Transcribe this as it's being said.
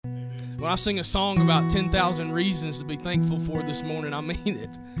When I sing a song about 10,000 reasons to be thankful for this morning, I mean it.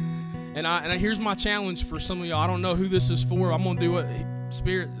 And here's my challenge for some of y'all. I don't know who this is for. I'm going to do what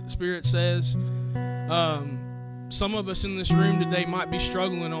Spirit says. Some of us in this room today might be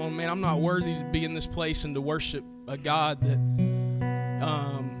struggling on, man, I'm not worthy to be in this place and to worship a God that,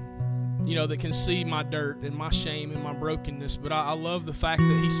 that can see my dirt and my shame and my brokenness. But I love the fact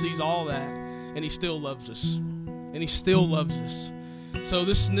that He sees all that and He still loves us. And He still loves us. So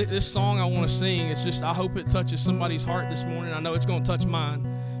this song I want to sing, it's just, I hope it touches somebody's heart this morning. I know it's going to touch mine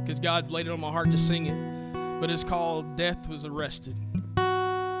because God laid it on my heart to sing it. But it's called Death Was Arrested.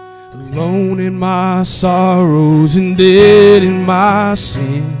 Alone in my sorrows and dead in my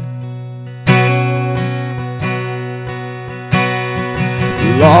sin,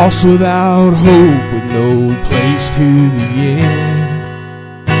 lost without hope with no place to begin.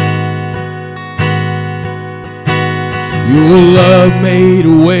 Your love made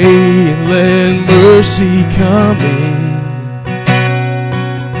a way and let mercy come in.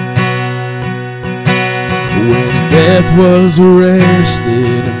 When death was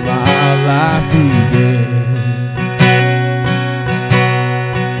arrested and my life began.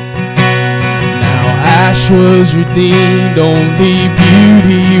 Now ash was redeemed, only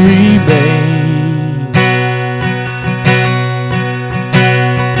beauty remained.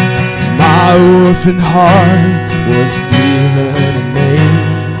 My orphan heart was given a name.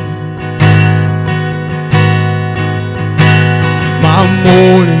 My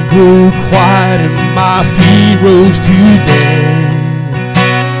mourning grew quiet and my feet rose to dance.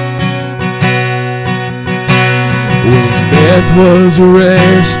 When death was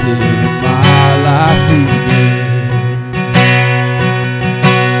arrested and my life began.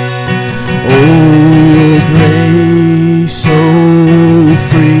 Oh, your grace so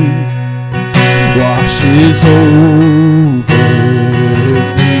free washes over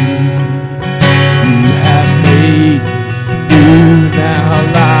me. You have made me new, now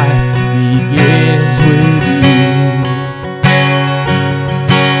life begins with you.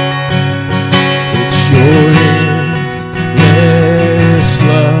 It's your endless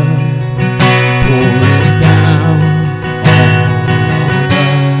love pouring down on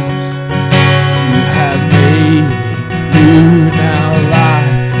us. You have made me new, now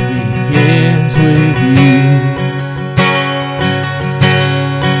life begins with you.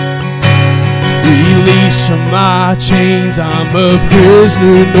 Released from my chains, I'm a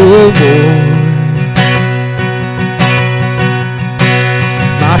prisoner no more.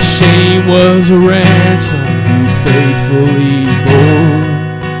 My shame was a ransom you faithfully bore.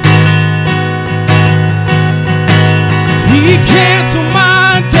 He canceled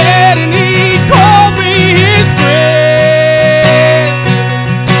my debt and He called me His friend.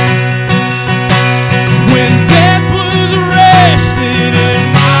 When death was arrested and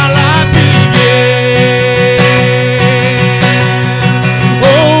my life began.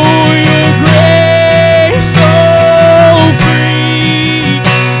 Oh, your grace so free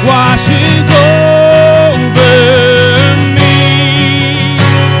washes over me.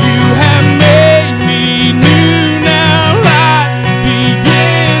 You have made me new, now life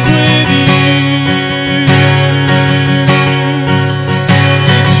begins with you.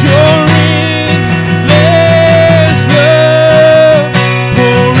 It's your endless love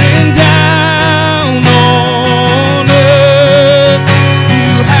pouring down on us.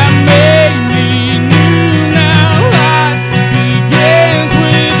 You have made me new, now life begins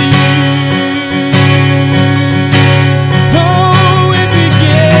with you. Oh, it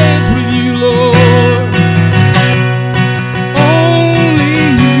begins with you, Lord. Only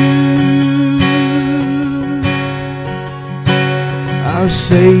you. Our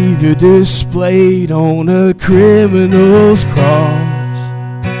Savior displayed on a criminal's cross.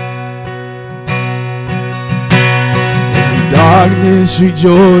 And darkness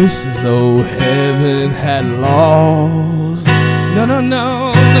rejoiced as though heaven had lost. No.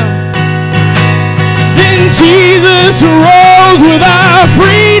 Then Jesus rose with our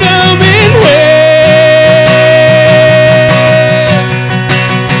freedom in hand.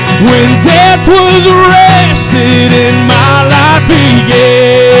 When death was arrested and my life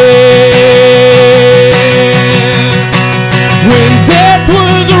began. When death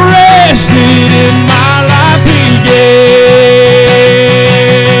was arrested and my life began.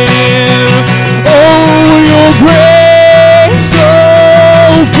 Oh, your grace so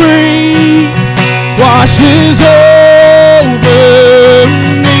free washes over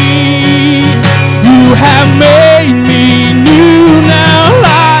me. You have made me new, now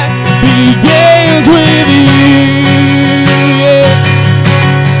life begins with you.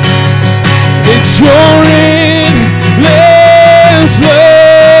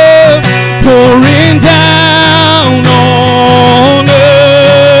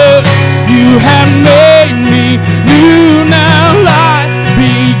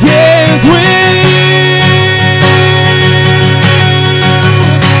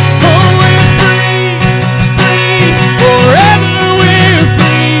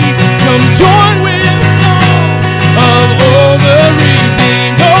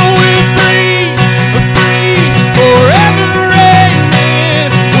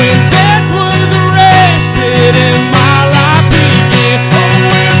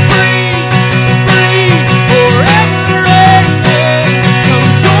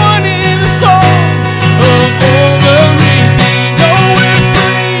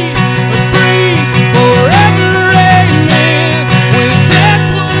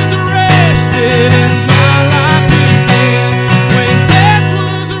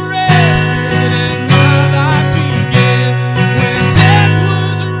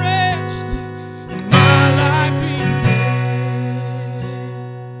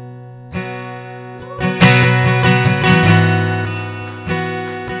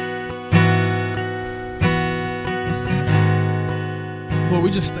 Lord,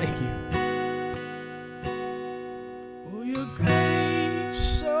 we just thank you. Oh, your grace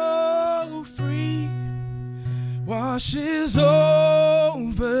so free washes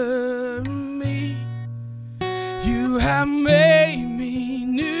over me. You have made me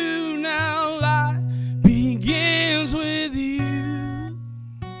new now. Life begins with you.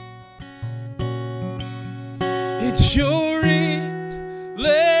 It's your endless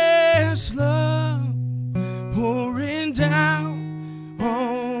love pouring down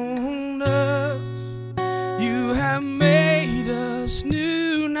on us. You have made us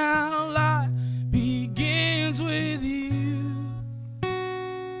new now. Life begins with you.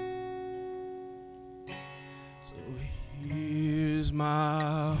 So here's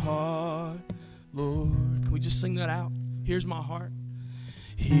my heart, Lord. Can we just sing that out? Here's my heart.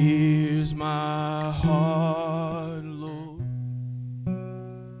 Here's my heart, Lord.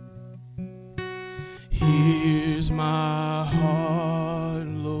 Here's my heart,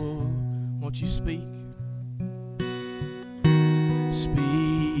 Lord. Won't you speak?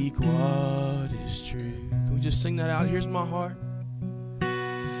 Speak what is true. Can we just sing that out? Here's my heart.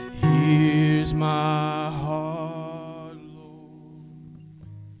 Here's my heart, Lord.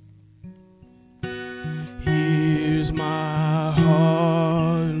 Here's my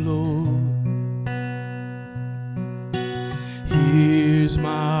heart, Lord. Here's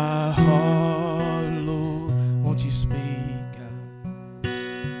my heart, Lord. Won't you speak, God?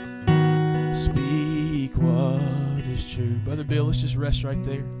 Speak what is true. Brother Bill, let's just rest right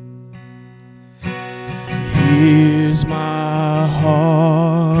there. Here's my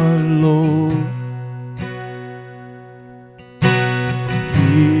heart, Lord.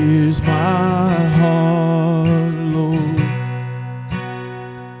 Here's my heart, Lord.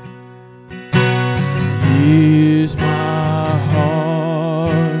 Here's my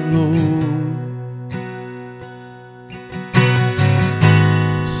heart, Lord.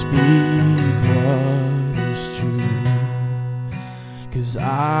 Speak what is true, 'cause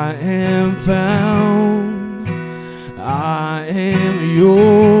I am found, I am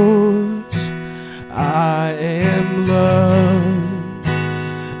yours, I am loved,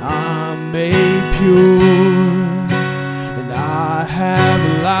 I'm made pure, and I have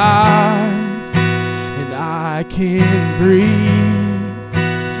life, and I can breathe.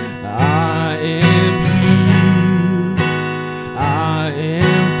 I am healed, I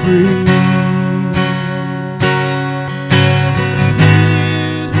am free.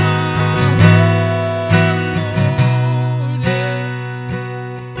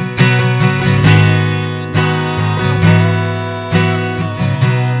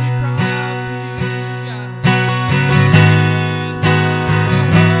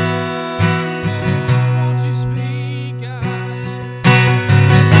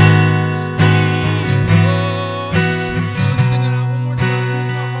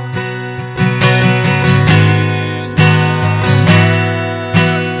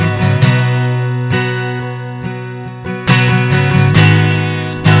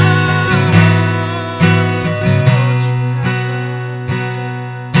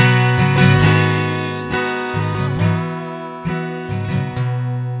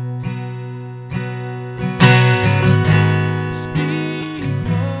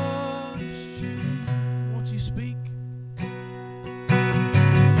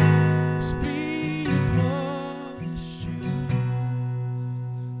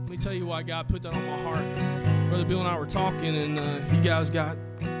 God put that on my heart. Brother Bill and I were talking, and you guys got,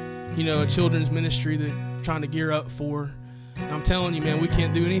 a children's ministry that you're trying to gear up for. And I'm telling you, man, we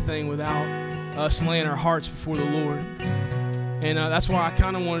can't do anything without us laying our hearts before the Lord. And that's why I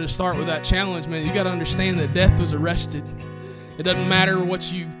kind of wanted to start with that challenge, man. You got to understand that death was arrested. It doesn't matter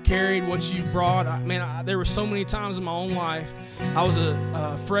what you've carried, what you've brought. There were so many times in my own life. I was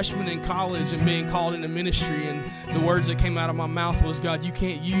a freshman in college and being called into ministry, and the words that came out of my mouth was, God, you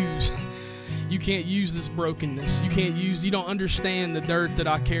can't use this brokenness. You don't understand the dirt that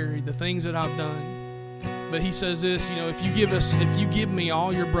I carried, the things that I've done. But he says this, if you give me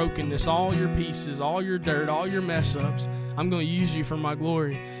all your brokenness, all your pieces, all your dirt, all your mess ups, I'm going to use you for my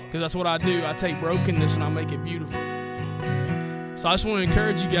glory. Because that's what I do. I take brokenness and I make it beautiful. So I just want to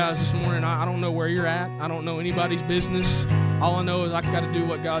encourage you guys this morning. I don't know where you're at. I don't know anybody's business. All I know is I got to do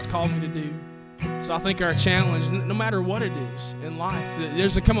what God's called me to do. So I think our challenge, no matter what it is in life,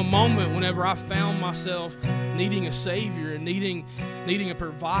 there's come a moment whenever I found myself needing a Savior and needing a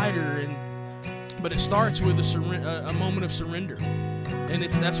provider, but it starts with a moment of surrender, and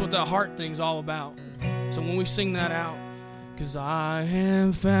that's what the heart thing's all about. So when we sing that out, because I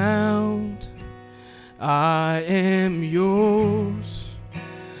am found, I am yours,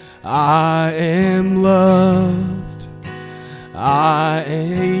 I am loved, I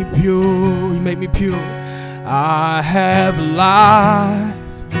am pure. You make me pure. I have life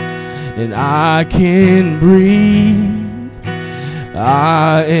and I can breathe.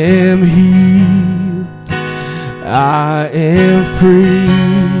 I am healed. I am free.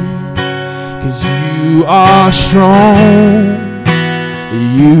 'Cause you are strong.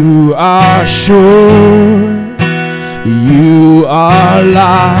 You are sure. You are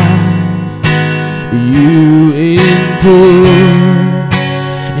life. You endure,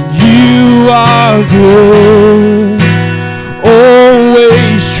 and you are good,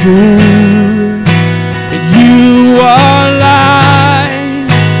 always true, and you are light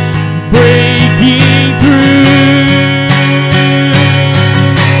breaking through.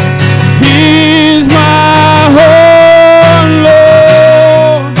 Here's my heart,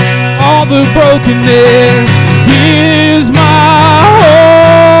 Lord, all the brokenness. Here's my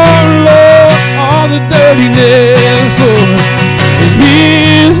heart, Lord, all the dirtiness, Lord. And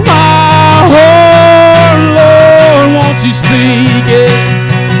here's my heart, Lord, won't you speak it?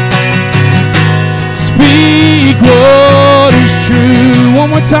 Speak what is true. One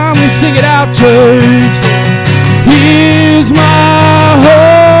more time, we sing it out, church. Here's my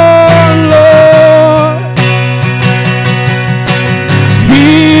heart, Lord.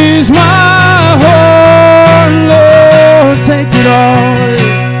 Here's my heart, Lord, take it all.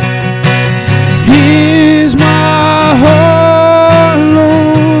 Here's my heart,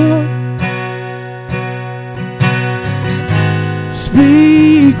 Lord.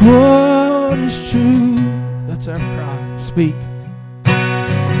 Speak what is true. That's our cry. Speak.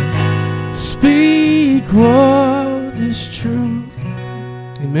 Speak what is true.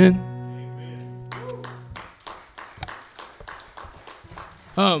 Amen.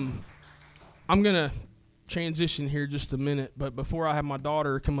 I'm gonna transition here just a minute, but before I have my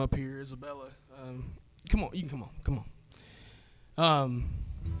daughter come up here, Isabella, come on, you can come on.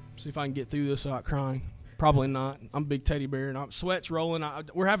 See if I can get through this without crying. Probably not. I'm a big teddy bear, and sweat's rolling.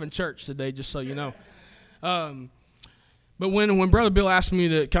 We're having church today, just so you know. But when Brother Bill asked me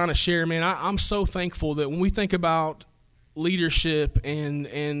to kind of share, man, I'm so thankful that when we think about leadership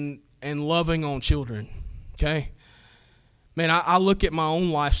and loving on children, okay. Man, I look at my own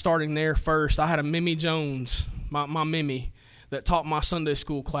life starting there first. I had a Mimi Jones, my Mimi, that taught my Sunday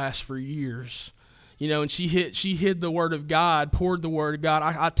school class for years. You know, and she hid the Word of God, poured the Word of God.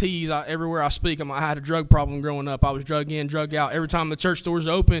 I tease everywhere I speak. I had a drug problem growing up. I was drug in, drug out every time the church doors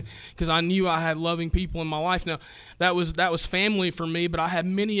open because I knew I had loving people in my life. Now, that was family for me, but I had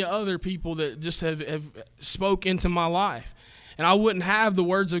many other people that just have spoke into my life. And I wouldn't have the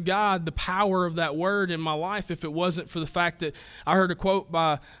words of God, the power of that word in my life if it wasn't for the fact that I heard a quote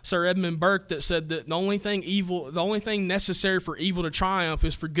by Sir Edmund Burke that said that the only thing necessary for evil to triumph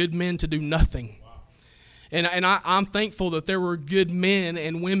is for good men to do nothing. Wow. And I'm thankful that there were good men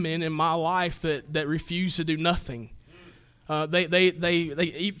and women in my life that refused to do nothing.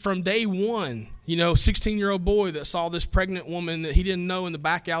 They from day one, 16-year-old boy that saw this pregnant woman that he didn't know in the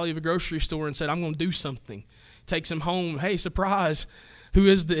back alley of a grocery store and said, I'm going to do something. Takes him home. Hey, surprise! Who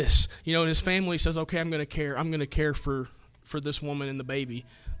is this? And his family says, "Okay, I'm going to care. I'm going to care for this woman and the baby."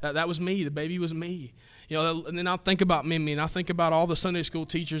 That was me. The baby was me. And then I think about Mimi, and I think about all the Sunday school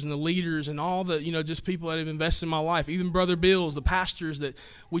teachers and the leaders and all the just people that have invested in my life. Even Brother Bill's, the pastors that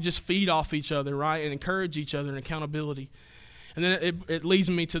we just feed off each other, right, and encourage each other in accountability. And then it leads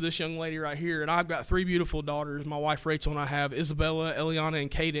me to this young lady right here, and I've got 3 beautiful daughters. My wife Rachel and I have Isabella, Eliana,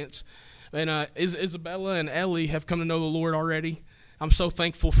 and Cadence. And Isabella and Ellie have come to know the Lord already. I'm so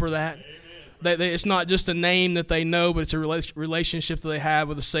thankful for that. It's not just a name that they know, but it's a relationship that they have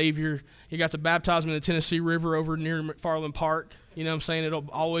with the Savior. You got to baptize them in the Tennessee River over near McFarland Park. You know what I'm saying? It'll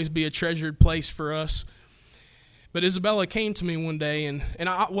always be a treasured place for us. But Isabella came to me one day, and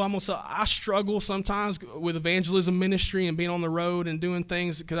I struggle sometimes with evangelism ministry and being on the road and doing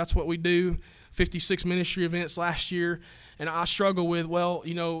things because that's what we do. 56 ministry events last year. And I struggle with,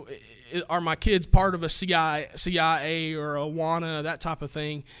 are my kids part of a CIA or a AWANA, that type of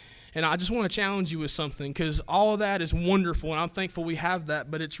thing? And I just want to challenge you with something because all of that is wonderful, and I'm thankful we have that.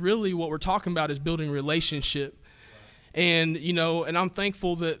 But it's really what we're talking about is building relationship. Right. And I'm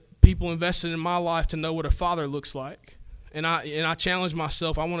thankful that people invested in my life to know what a father looks like. And I challenge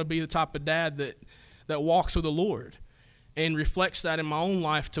myself. I want to be the type of dad that walks with the Lord and reflects that in my own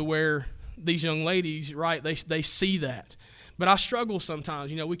life to where these young ladies, right, they see that. But I struggle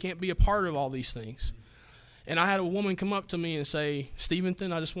sometimes. We can't be a part of all these things. And I had a woman come up to me and say,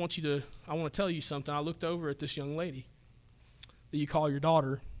 Stevenson, I want to tell you something. I looked over at this young lady that you call your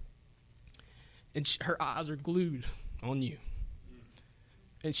daughter, and her eyes are glued on you.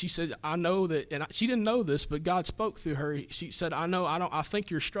 And she said, I know that, and she didn't know this, but God spoke through her. She said, I think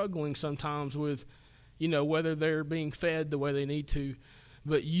you're struggling sometimes with, whether they're being fed the way they need to,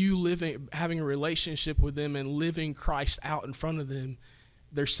 but you having a relationship with them and living Christ out in front of them,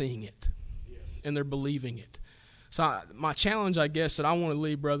 they're seeing it. Yes. And they're believing it. So my challenge, I guess, that I want to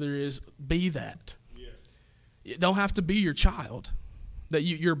leave, brother, is be that. Yes. It don't have to be your child, that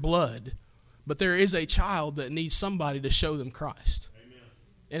your blood, but there is a child that needs somebody to show them Christ.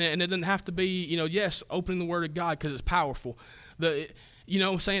 And it doesn't have to be, yes, opening the Word of God because it's powerful. The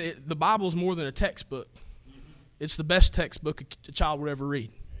Bible is more than a textbook. It's the best textbook a child would ever read.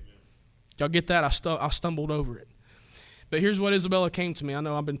 Amen. Y'all get that? I stumbled over it. But here's what Isabella came to me. I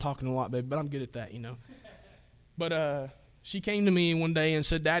know I've been talking a lot, baby, but I'm good at that, But she came to me one day and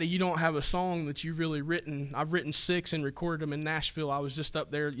said, Daddy, you don't have a song that you've really written. I've written 6 and recorded them in Nashville. I was just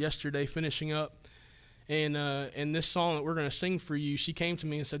up there yesterday finishing up. And this song that we're going to sing for you, she came to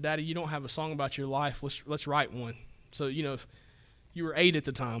me and said, Daddy, you don't have a song about your life. Let's write one. So, you were 8 at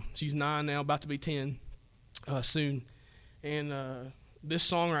the time. She's 9 now, about to be 10 soon. And this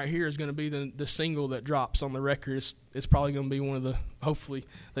song right here is going to be the single that drops on the record. It's probably going to be one of the, hopefully,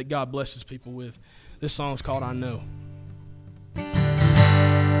 that God blesses people with. This song is called I Know.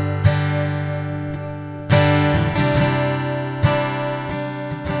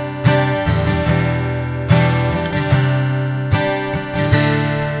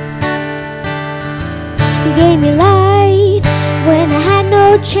 You gave me life when I had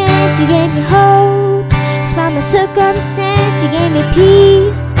no chance. You gave me hope despite my circumstance. You gave me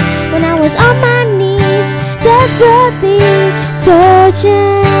peace when I was on my knees, desperately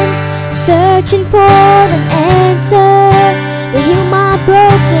searching for an answer to heal my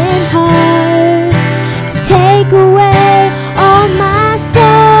broken heart, to take away all my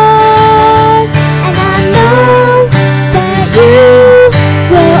scars. And I know that you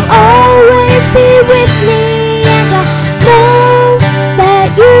will always be with me, and I know that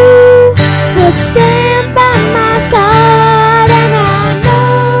you will stand by my side, and I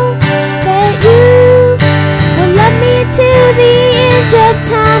know that you will love me till the end of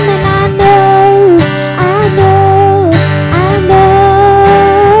time. And I know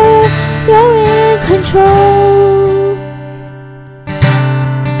you're in control.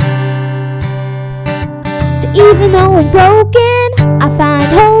 So even though I'm broken, I find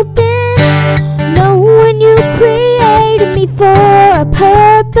hope in knowing you created me for a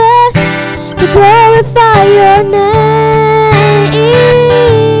purpose, to glorify your name.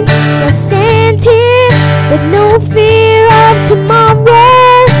 So I stand here with no fear of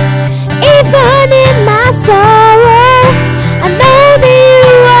tomorrow, even in my sorrow. I know that you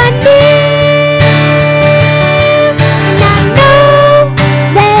are near, and I know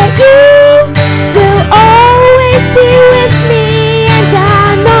that you will always be with me, and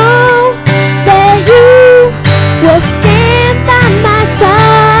I know that you will stand by my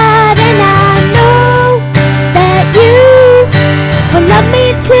side, and I know that you will love me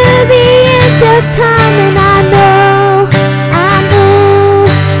till the end of time. And I know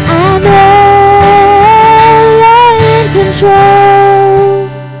you're in control.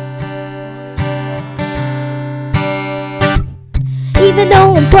 Even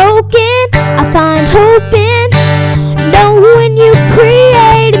though I'm broken, I find hope in knowing you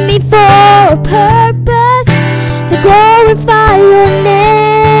created me for a purpose, to glorify your name.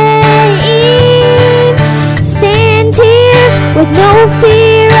 Stand here with no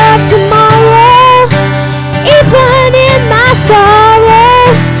fear of tomorrow, even in my sorrow.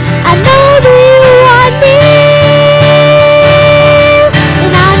 I know that you are near,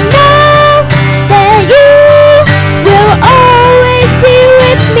 and I know that you will always be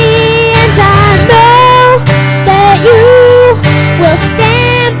with me, and I know that you will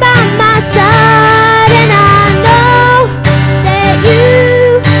stand by my side, and I know that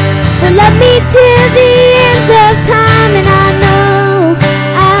you will love me till the end of time. And I know,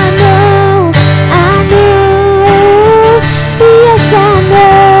 yes I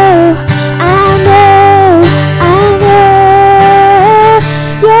know,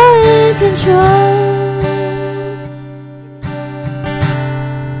 you're in control.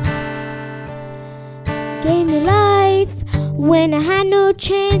 You gave me life when I had no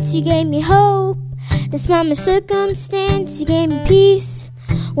chance. You gave me hope despite my circumstance. You gave me peace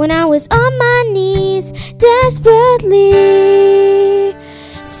when I was on my knees, desperately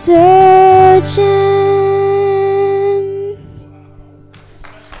searching.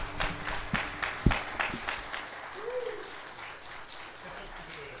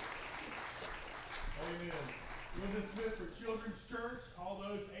 Amen. We'll dismiss for Children's Church. All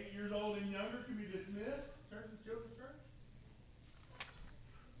those 8 years old and younger can be dismissed. Church and Children's Church.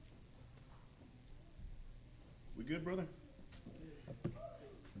 good, brother?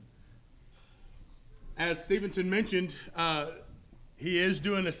 As Stevenson mentioned, he is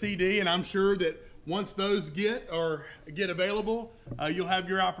doing a CD, and I'm sure that once those get available, you'll have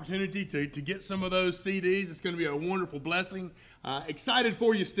your opportunity to get some of those CDs. It's going to be a wonderful blessing. Excited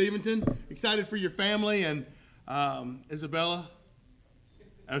for you, Stevenson. Excited for your family. And Isabella,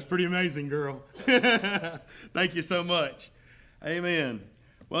 that was pretty amazing, girl. Thank you so much. Amen.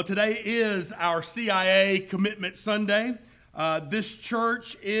 Well, today is our CIA Commitment Sunday. This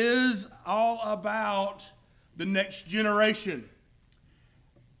church is all about the next generation.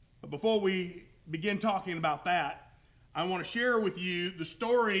 But before we begin talking about that, I want to share with you the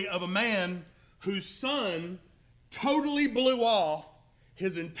story of a man whose son totally blew off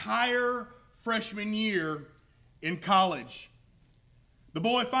his entire freshman year in college. The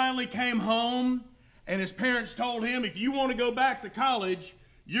boy finally came home, and his parents told him, if you want to go back to college,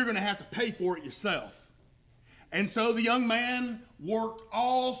 you're going to have to pay for it yourself. And so the young man worked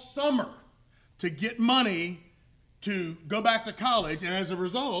all summer to get money to go back to college, and as a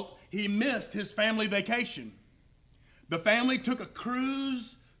result, he missed his family vacation. The family took a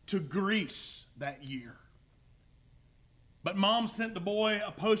cruise to Greece that year. But Mom sent the boy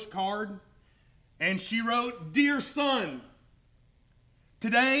a postcard, and she wrote, "Dear son,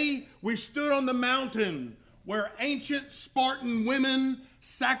 today we stood on the mountain where ancient Spartan women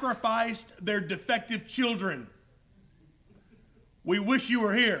sacrificed their defective children. We wish you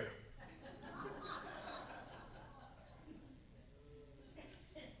were here."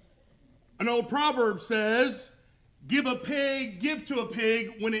 An old proverb says, give to a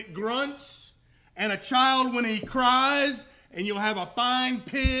pig when it grunts, and a child when he cries, and you'll have a fine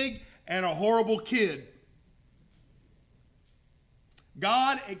pig and a horrible kid.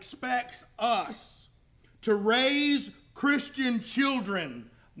 God expects us to raise Christian children,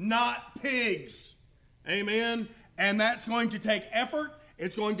 not pigs. Amen. And that's going to take effort.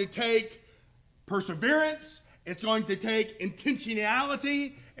 It's going to take perseverance. It's going to take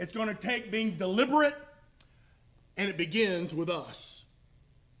intentionality. It's going to take being deliberate. And it begins with us.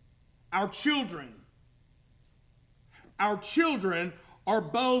 Our children are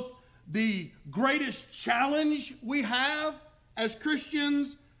both the greatest challenge we have as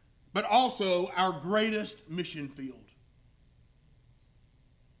Christians, but also our greatest mission field.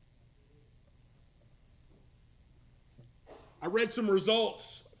 I read some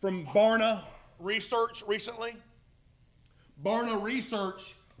results from Barna Research recently. Barna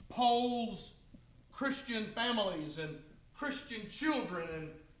Research polls Christian families and Christian children and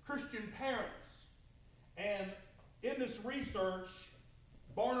Christian parents. And in this research,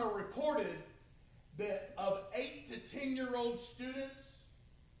 Barna reported that of 8 to 10-year-old students,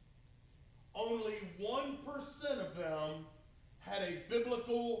 only 1% of them had a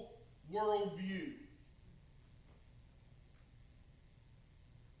biblical worldview.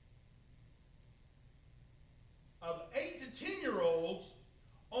 Of 8 to 10-year-olds,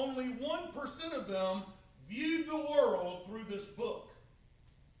 only 1% of them viewed the world through this book.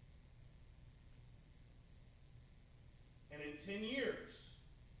 And in 10 years,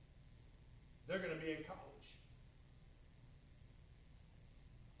 they're going to be in college.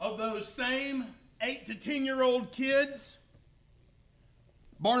 Of those same 8 to 10-year-old kids,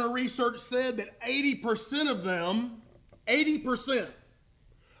 Barna Research said that 80% of them, 80%,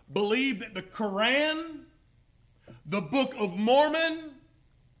 believe that the Quran, the Book of Mormon,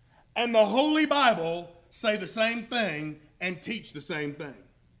 and the Holy Bible say the same thing and teach the same thing.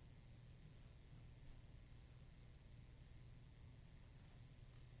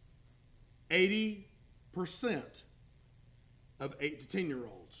 %80 of 8 to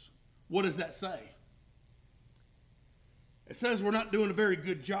 10-year-olds. What does that say? It says we're not doing a very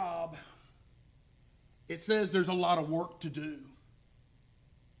good job. It says there's a lot of work to do.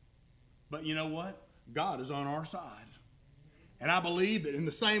 But you know what? God is on our side. And I believe that in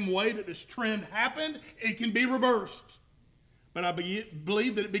the same way that this trend happened, it can be reversed. But I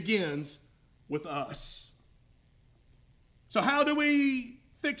believe that it begins with us. So how do we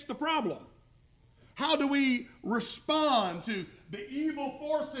fix the problem? How do we respond to the evil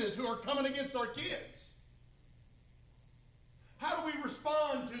forces who are coming against our kids? How do we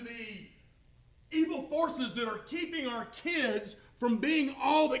respond to the evil forces that are keeping our kids from being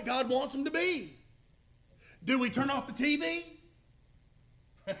all that God wants them to be? Do we turn off the TV?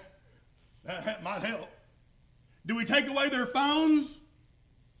 That might help. Do we take away their phones?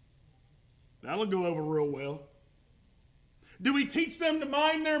 That'll go over real well. Do we teach them to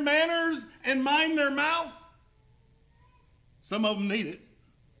mind their manners and mind their mouth? Some of them need it.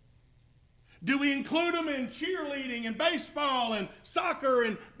 Do we include them in cheerleading and baseball and soccer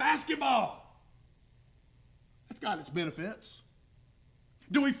and basketball? That's got its benefits.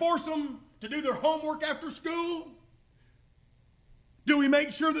 Do we force them to do their homework after school? Do we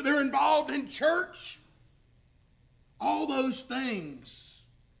make sure that they're involved in church? All those things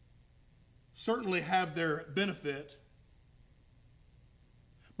certainly have their benefit.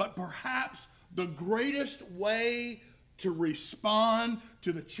 But perhaps the greatest way to respond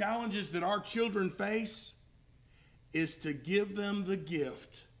to the challenges that our children face is to give them the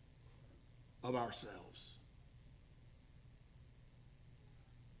gift of ourselves.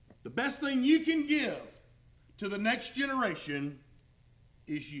 The best thing you can give to the next generation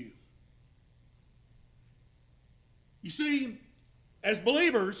is you. You see, as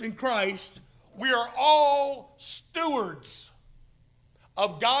believers in Christ, we are all stewards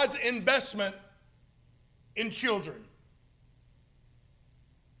of God's investment in children.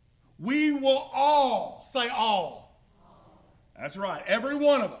 We will all, say all. That's right, every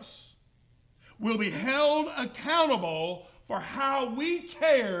one of us will be held accountable for how we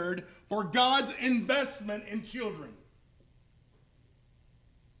cared for God's investment in children.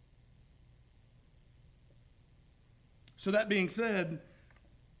 So that being said,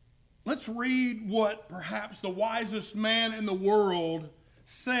 let's read what perhaps the wisest man in the world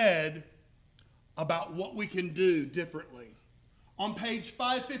said about what we can do differently. On page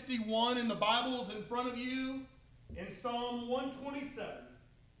 551 in the Bibles in front of you, in Psalm 127,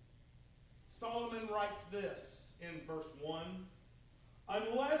 Solomon writes this in verse 1.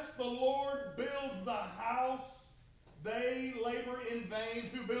 Unless the Lord builds the house, they labor in vain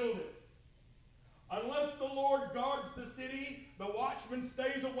who build it. Unless the Lord guards the city, the watchman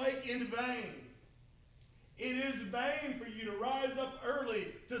stays awake in vain. It is vain for you to rise up early,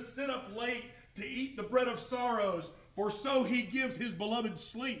 to sit up late, to eat the bread of sorrows, for so he gives his beloved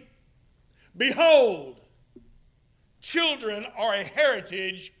sleep. Behold, children are a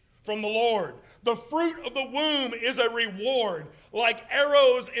heritage from the Lord. The fruit of the womb is a reward. Like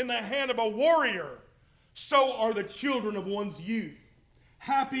arrows in the hand of a warrior, so are the children of one's youth.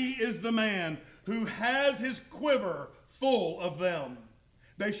 Happy is the man who has his quiver full of them.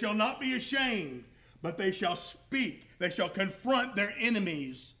 They shall not be ashamed, but they shall speak. They shall confront their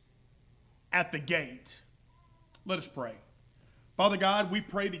enemies at the gate. Let us pray. Father God, we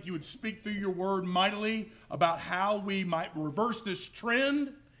pray that you would speak through your word mightily about how we might reverse this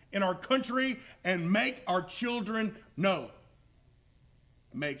trend in our country and make our children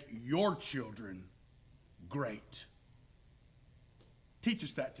make your children great. Teach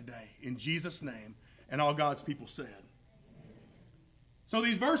us that today in Jesus' name. And all God's people said. So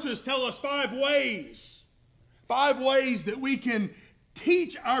these verses tell us 5 ways that we can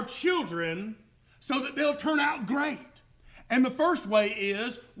teach our children so that they'll turn out great. And the first way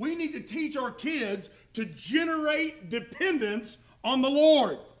is we need to teach our kids to generate dependence on the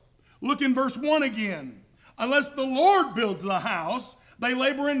Lord. Look in verse 1 again. Unless the Lord builds the house, they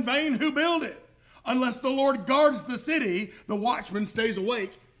labor in vain who build it. Unless the Lord guards the city, the watchman stays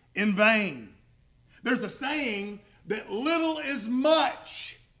awake in vain. There's a saying that little is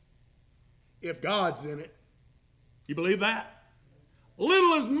much if God's in it. You believe that?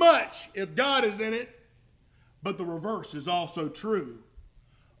 Little is much if God is in it. But the reverse is also true.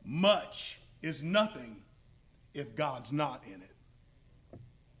 Much is nothing if God's not in it.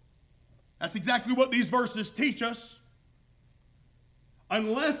 That's exactly what these verses teach us.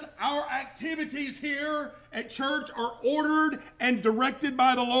 Unless our activities here at church are ordered and directed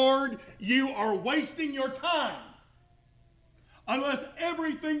by the Lord, you are wasting your time. Unless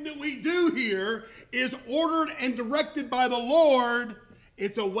everything that we do here is ordered and directed by the Lord,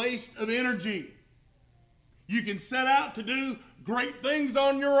 it's a waste of energy. You can set out to do great things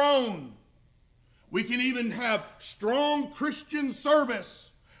on your own. We can even have strong Christian service,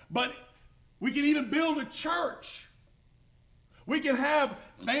 but we can even build a church. We can have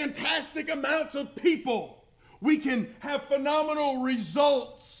fantastic amounts of people. We can have phenomenal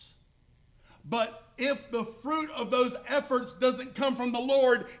results. But if the fruit of those efforts doesn't come from the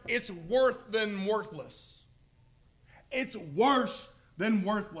Lord, it's worse than worthless. It's worse than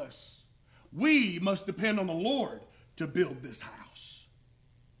worthless. We must depend on the Lord to build this house.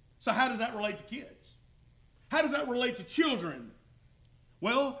 So how does that relate to kids? How does that relate to children?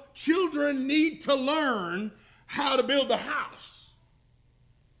 Well, children need to learn how to build the house.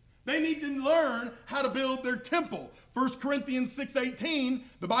 They need to learn how to build their temple. 1 Corinthians 6:18,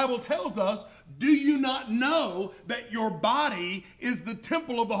 the Bible tells us, do you not know that your body is the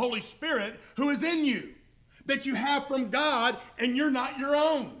temple of the Holy Spirit who is in you, that you have from God and you're not your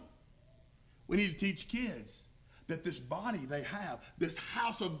own? We need to teach kids that this body they have, this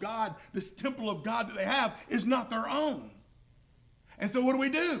house of God, this temple of God that they have is not their own. And so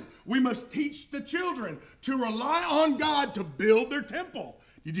what do? We must teach the children to rely on God to build their temple.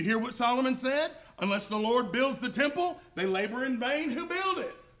 Did you hear what Solomon said? Unless the Lord builds the temple, they labor in vain who build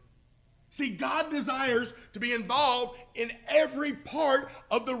it. See, God desires to be involved in every part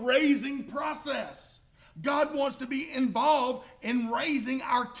of the raising process. God wants to be involved in raising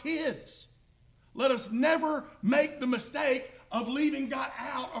our kids. Let us never make the mistake of leaving God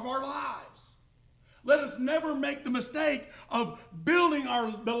out of our lives. Let us never make the mistake of building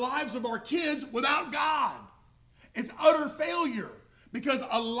the lives of our kids without God. It's utter failure because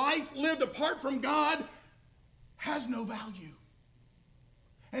a life lived apart from God has no value.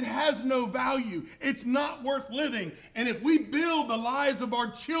 It has no value. It's not worth living. And if we build the lives of our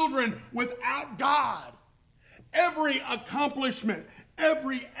children without God, every accomplishment,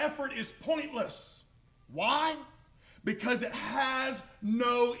 every effort is pointless. Why? Because it has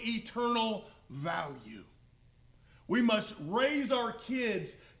no eternal value. We must raise our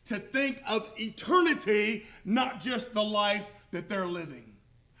kids to think of eternity, not just the life that they're living.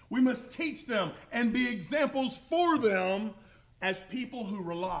 We must teach them and be examples for them as people who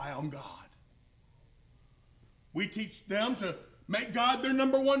rely on God. We teach them to make God their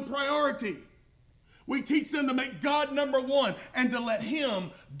number one priority. We teach them to make God number one and to let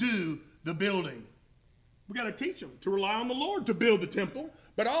Him do the building. We got to teach them to rely on the Lord to build the temple,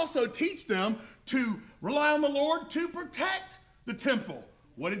 but also teach them to rely on the Lord to protect the temple.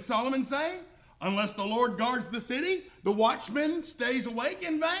 What did Solomon say? Unless the Lord guards the city, the watchman stays awake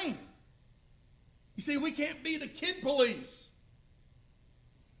in vain. You see, we can't be the kid police.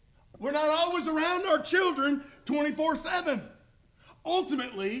 We're not always around our children 24/7.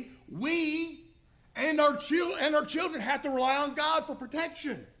 Ultimately, we and our children have to rely on God for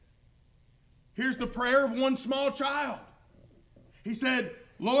protection. Here's the prayer of one small child. He said,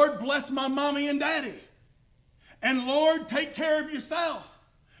 Lord, bless my mommy and daddy. And Lord, take care of yourself.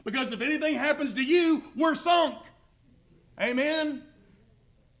 Because if anything happens to you, we're sunk. Amen?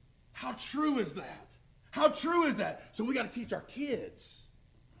 How true is that? How true is that? So we got to teach our kids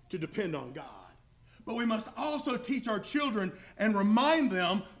to depend on God. But we must also teach our children and remind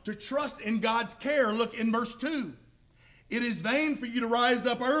them to trust in God's care. Look in verse 2. It is vain for you to rise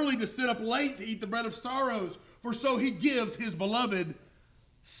up early, to sit up late, to eat the bread of sorrows, for so He gives His beloved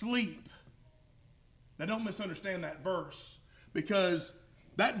sleep. Now don't misunderstand that verse, because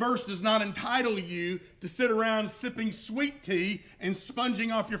that verse does not entitle you to sit around sipping sweet tea and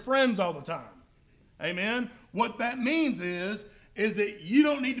sponging off your friends all the time. Amen? What that means is that you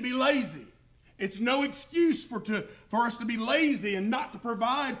don't need to be lazy. It's no excuse for us to be lazy and not to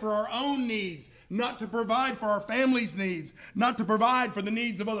provide for our own needs, not to provide for our family's needs, not to provide for the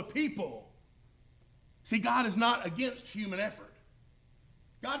needs of other people. See, God is not against human effort.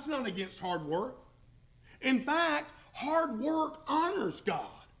 God's not against hard work. In fact, hard work honors God.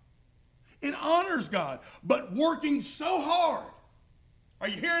 It honors God. But working so hard, are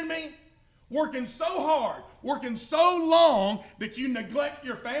you hearing me? Working so hard, working so long that you neglect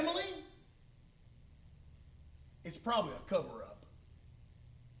your family, it's probably a cover-up.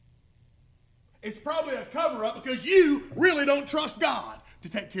 It's probably a cover-up because you really don't trust God to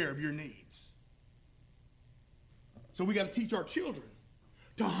take care of your needs. So we got to teach our children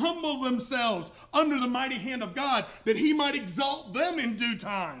to humble themselves under the mighty hand of God, that He might exalt them in due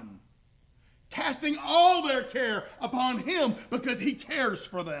time, casting all their care upon Him because He cares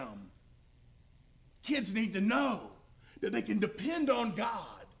for them. Kids need to know that they can depend on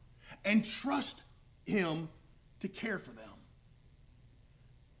God and trust Him to care for them.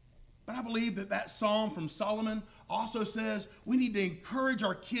 But I believe that psalm from Solomon also says we need to encourage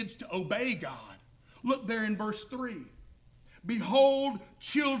our kids to obey God. Look there in verse 3. Behold,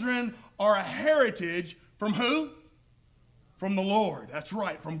 children are a heritage from who? From the Lord. That's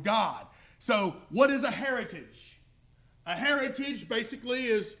right, from God. So what is a heritage? A heritage basically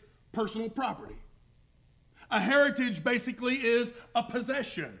is personal property. A heritage basically is a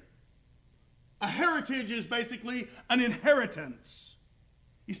possession. A heritage is basically an inheritance.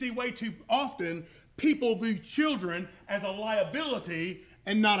 You see, way too often, people view children as a liability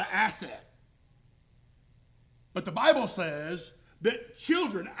and not an asset. But the Bible says that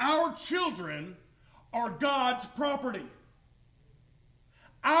children, our children, are God's property.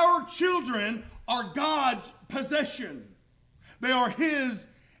 Our children are God's possession. They are His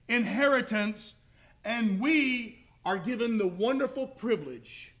inheritance, and we are given the wonderful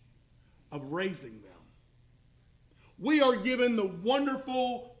privilege of raising them. We are given the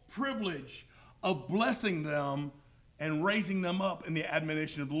wonderful privilege of blessing them and raising them up in the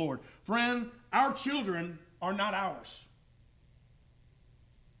admonition of the Lord. Friend, our children are not ours.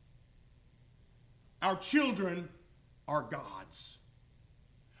 Our children are God's.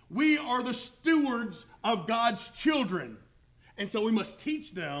 We are the stewards of God's children. And so we must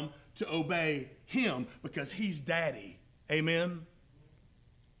teach them to obey him because he's daddy. Amen?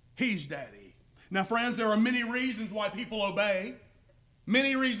 He's daddy. Now, friends, there are many reasons why people obey.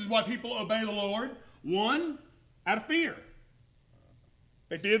 Many reasons why people obey the Lord. One, out of fear.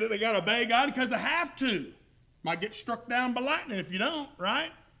 They fear that they got to obey God because they have to. Might get struck down by lightning if you don't,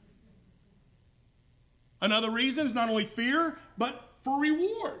 right? Another reason is not only fear, but for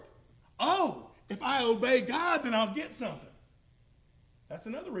reward. Oh, if I obey God, then I'll get something. That's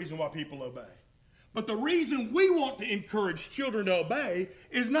another reason why people obey. But the reason we want to encourage children to obey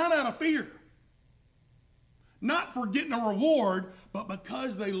is not out of fear. Not for getting a reward, but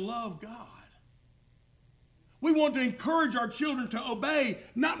because they love God. We want to encourage our children to obey,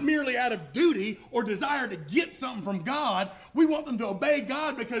 not merely out of duty or desire to get something from God. We want them to obey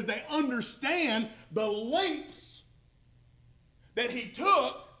God because they understand the lengths that he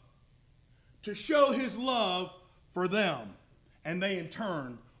took to show his love for them. And they, in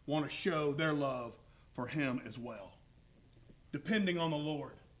turn, want to show their love for him as well. Depending on the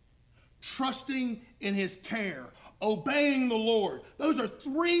Lord. Trusting in his care. Obeying the Lord. Those are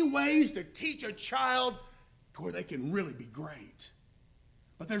three ways to teach a child to where they can really be great.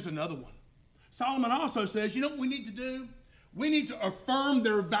 But there's another one. Solomon also says, you know what we need to do? We need to affirm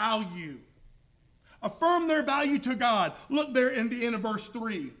their value. Affirm their value to God. Look there in the end of verse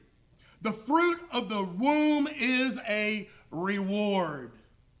 3. The fruit of the womb is a reward.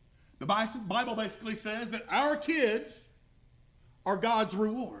 The Bible basically says that our kids are God's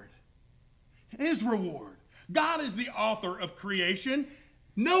reward. His reward. God is the author of creation.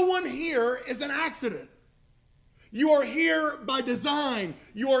 No one here is an accident. You are here by design.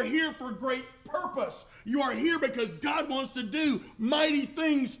 You are here for great purpose. You are here because God wants to do mighty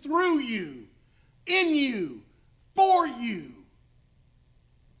things through you, in you, for you.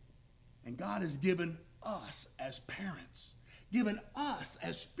 And God has given us as parents, given us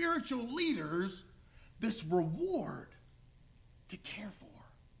as spiritual leaders, this reward to care for.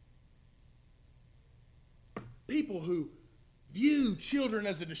 People who view children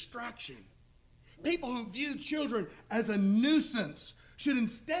as a distraction, people who view children as a nuisance, should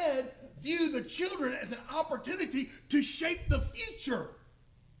instead view the children as an opportunity to shape the future.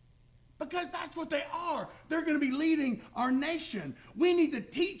 Because that's what they are. They're going to be leading our nation. We need to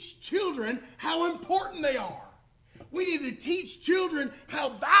teach children how important they are. We need to teach children how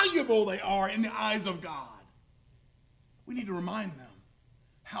valuable they are in the eyes of God. We need to remind them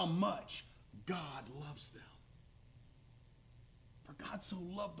how much God loves them. For God so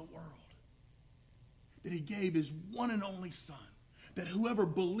loved the world that he gave his one and only Son, that whoever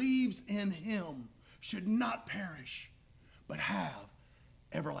believes in him should not perish, but have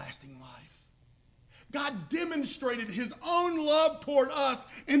everlasting life. God demonstrated his own love toward us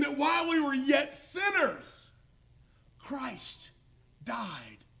in that while we were yet sinners, Christ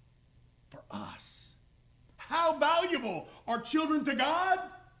died for us. How valuable are children to God?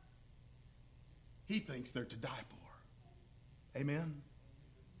 He thinks they're to die for. Amen?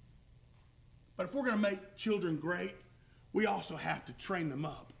 But if we're going to make children great, we also have to train them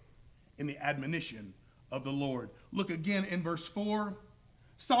up in the admonition of the Lord. Look again in verse 4.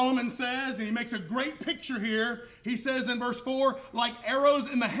 Solomon says, and he makes a great picture here. He says in verse 4, like arrows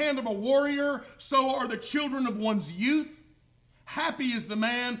in the hand of a warrior, so are the children of one's youth. Happy is the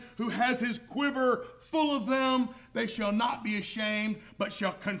man who has his quiver full of them. They shall not be ashamed, but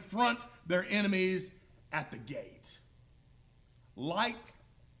shall confront their enemies at the gate. Like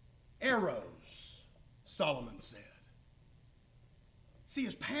arrows, Solomon said. See,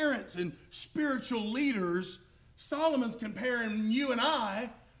 as parents and spiritual leaders, Solomon's comparing you and I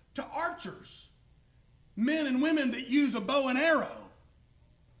to archers, men and women that use a bow and arrow.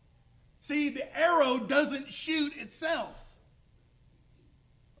 See, the arrow doesn't shoot itself.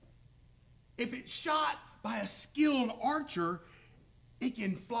 If it's shot by a skilled archer, it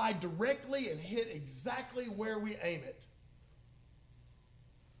can fly directly and hit exactly where we aim it.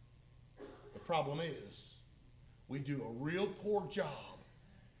 The problem is, we do a real poor job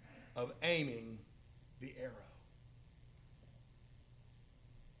of aiming the arrow.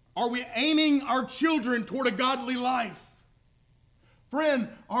 Are we aiming our children toward a godly life? Friend,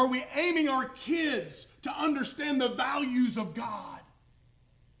 are we aiming our kids to understand the values of God?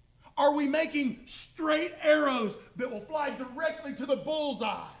 Are we making straight arrows that will fly directly to the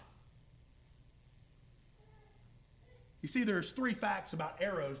bullseye? You see, there's 3 facts about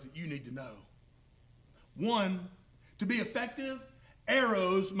arrows that you need to know. 1, to be effective,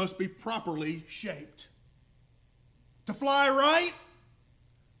 arrows must be properly shaped. To fly right,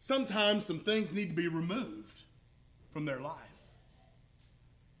 sometimes some things need to be removed from their life.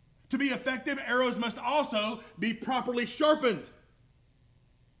 To be effective, arrows must also be properly sharpened.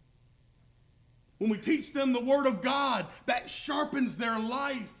 When we teach them the Word of God, that sharpens their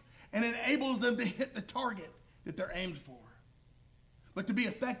life and enables them to hit the target that they're aimed for. But to be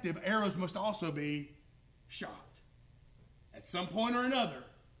effective, arrows must also be shot. At some point or another,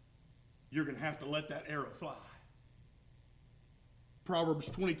 you're going to have to let that arrow fly. Proverbs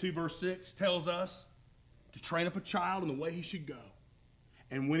 22 verse 6 tells us to train up a child in the way he should go.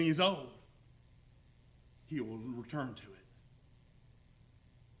 And when he is old, he will return to it.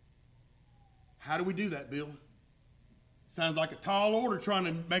 How do we do that, Bill? Sounds like a tall order trying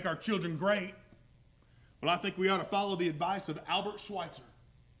to make our children great. Well, I think we ought to follow the advice of Albert Schweitzer.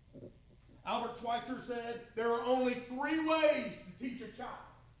 Albert Schweitzer said there are only 3 ways to teach a child.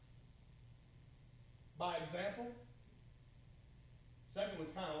 By example. Second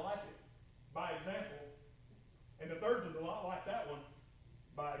one's kind of like it. By example. And the third one's a lot like that one.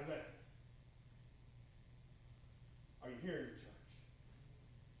 By example. Are you hearing me, church?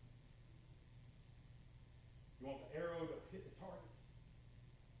 You want the arrow to hit the target?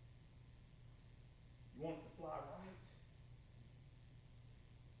 You want it to fly right?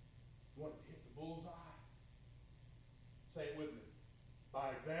 You want it to hit the bullseye? Say it with me. By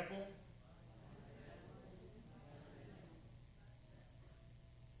example.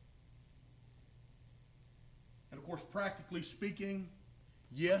 And of course, practically speaking,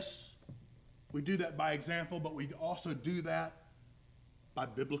 yes, we do that by example, but we also do that by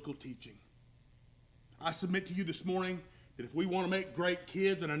biblical teaching. I submit to you this morning that if we want to make great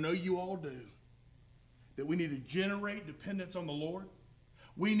kids, and I know you all do, that we need to generate dependence on the Lord.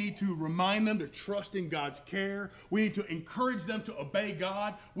 We need to remind them to trust in God's care. We need to encourage them to obey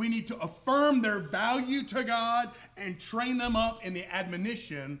God. We need to affirm their value to God and train them up in the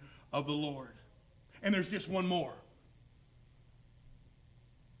admonition of the Lord. And there's just one more.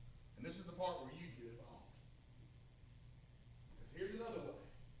 And this is the part where you get involved. Because here's another way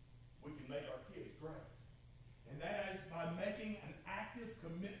we can make our kids great. And that is by making an active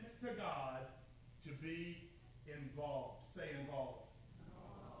commitment to God to be involved. Say involved.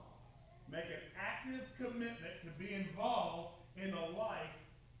 Make an active commitment to be involved in the life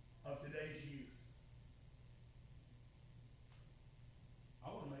of today's youth. I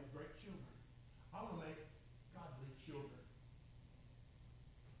want to make great children. I want to make godly children.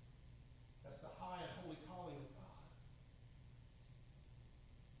 That's the high and holy calling of God.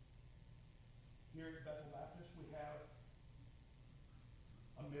 Here at Bethel Baptist, we have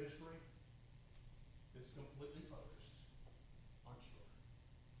a ministry that's completely focused on children.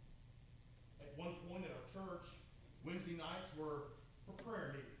 At one point at our church, Wednesday nights were for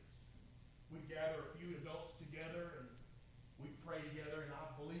prayer meetings. We'd gather a few adults together and we'd pray together, and I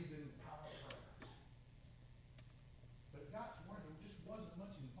believed in the power of prayer. But it got to where there just wasn't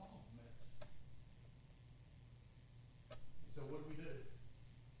much involvement. So what did we do?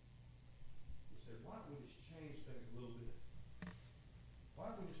 We said, why don't we just change things a little bit?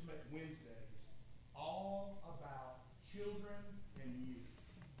 Why don't we just make Wednesdays all about children and youth?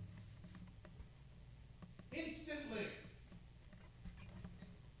 Instantly,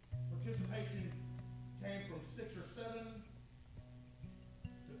 participation came from 6 or 7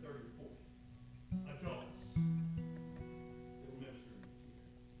 to 30 or 40 adults that were ministering to kids.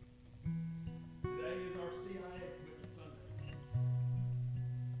 Today is our CIA Commitment Sunday.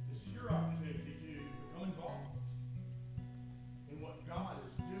 This is your opportunity to become involved in what God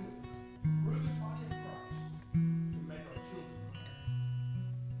is doing through this body of Christ to make our children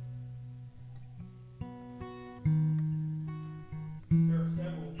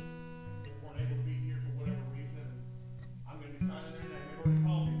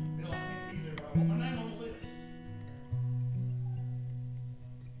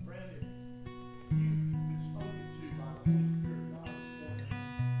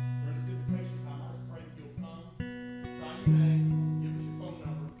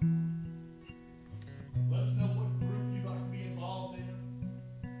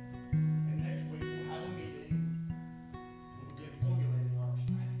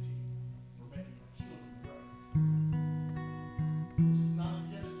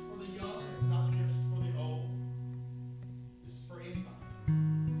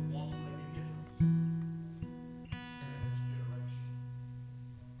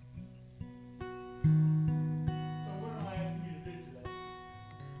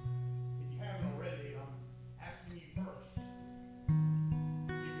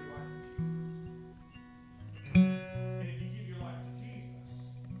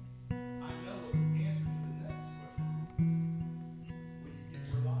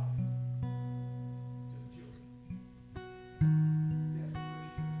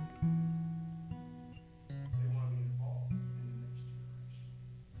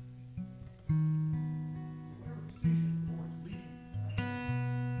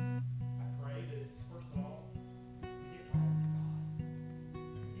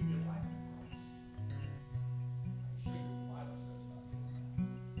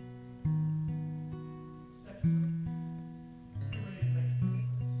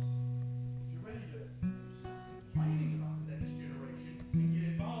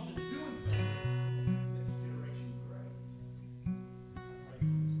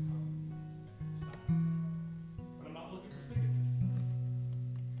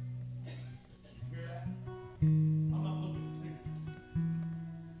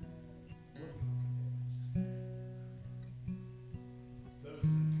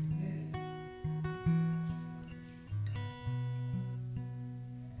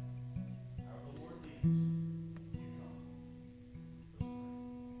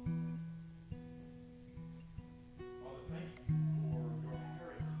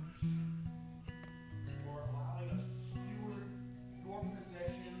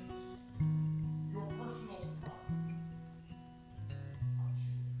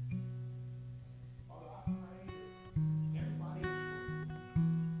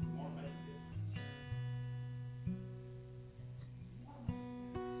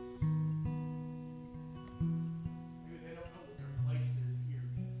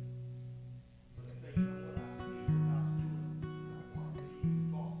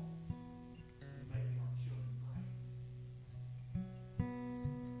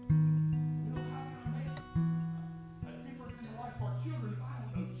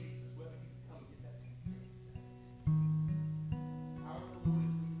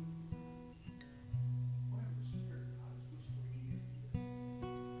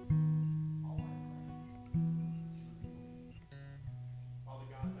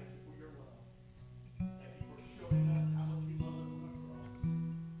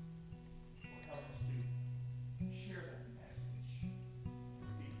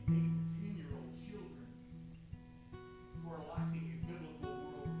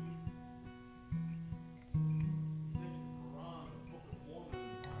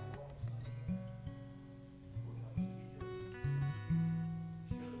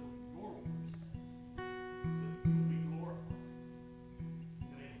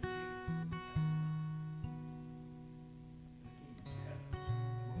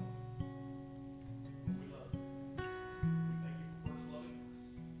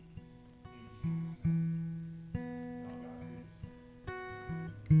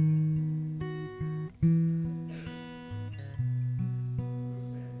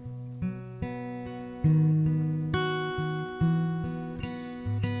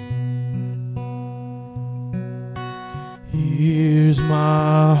Here's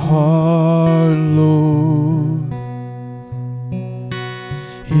my heart, Lord.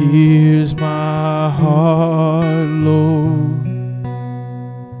 Here's my heart, Lord.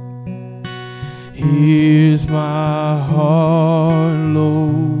 Here's my heart,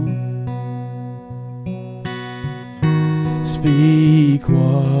 Lord. Speak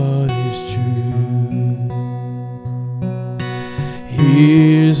what is true.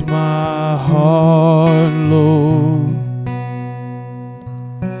 Here's my heart, Lord.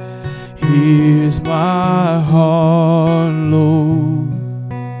 Here's my heart, Lord.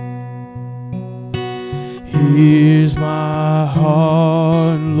 Here's my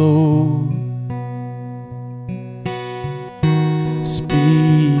heart, Lord.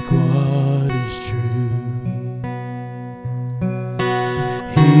 Speak what is true.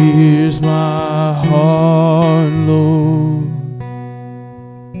 Here's my heart, Lord.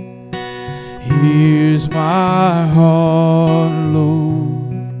 Here's my heart, Lord.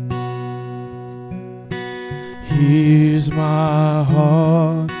 Here's my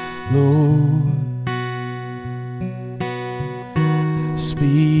heart, Lord.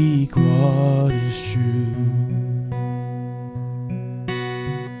 Speak what is true.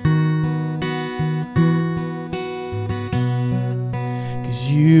 'Cause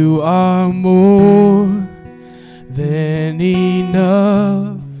you are more than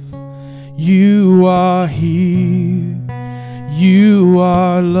enough. You are here. You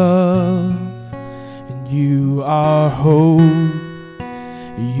are love. And you are hope.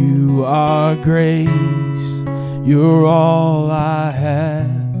 You are grace. You're all I have.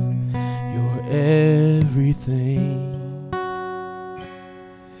 You're everything.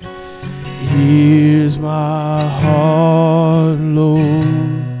 Here's my heart, Lord.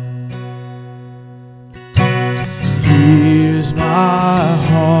 Here's my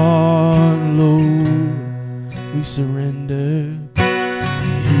heart, Lord. We surrender.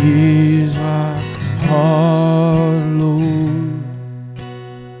 Here's my heart, Lord.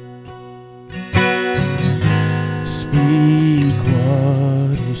 Speak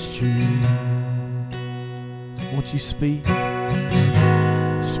what is true. Won't you speak?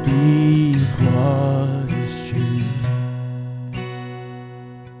 Speak what is true.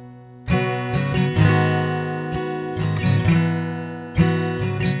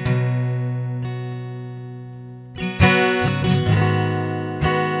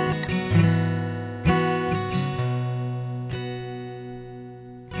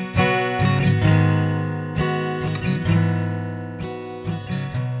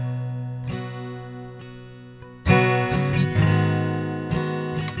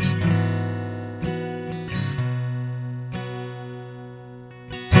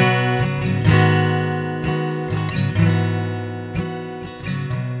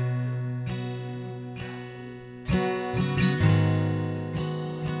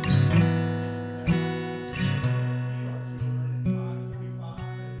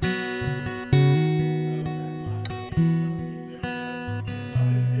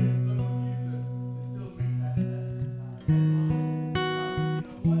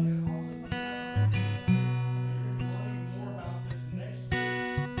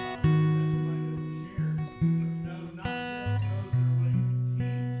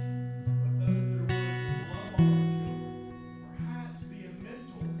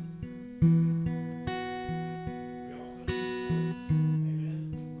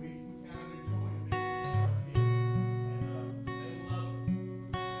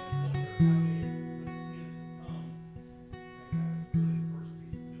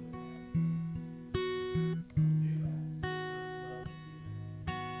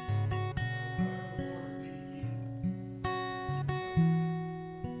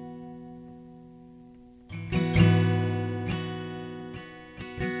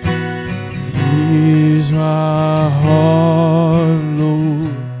 Here's my heart,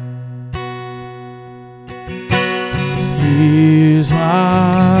 Lord. Here's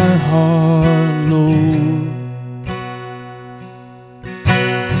my heart, Lord.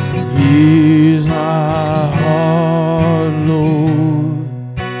 Here's my heart, Lord.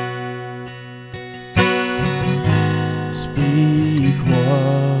 Speak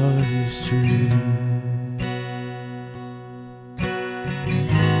what is true.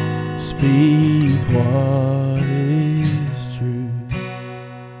 Speak what is true.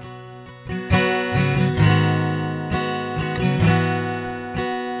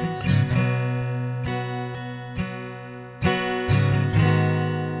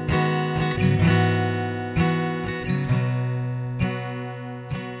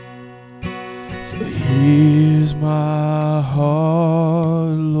 So here's my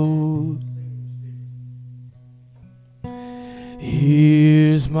heart, Lord.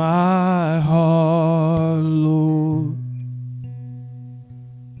 Here's my heart, Lord.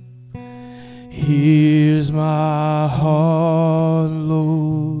 Here's my heart,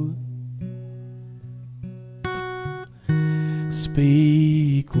 Lord.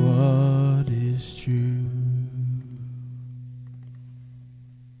 Speak what is true.